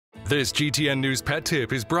This GTN News Pet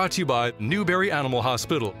Tip is brought to you by Newberry Animal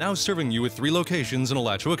Hospital, now serving you with 3 locations in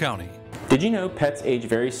Alachua County. Did you know pets age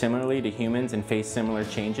very similarly to humans and face similar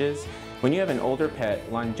changes? When you have an older pet,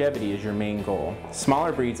 longevity is your main goal.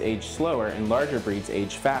 Smaller breeds age slower and larger breeds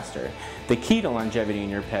age faster. The key to longevity in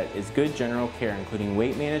your pet is good general care, including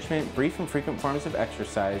weight management, brief and frequent forms of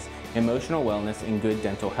exercise, emotional wellness, and good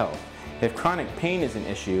dental health. If chronic pain is an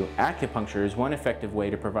issue, acupuncture is one effective way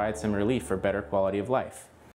to provide some relief for better quality of life.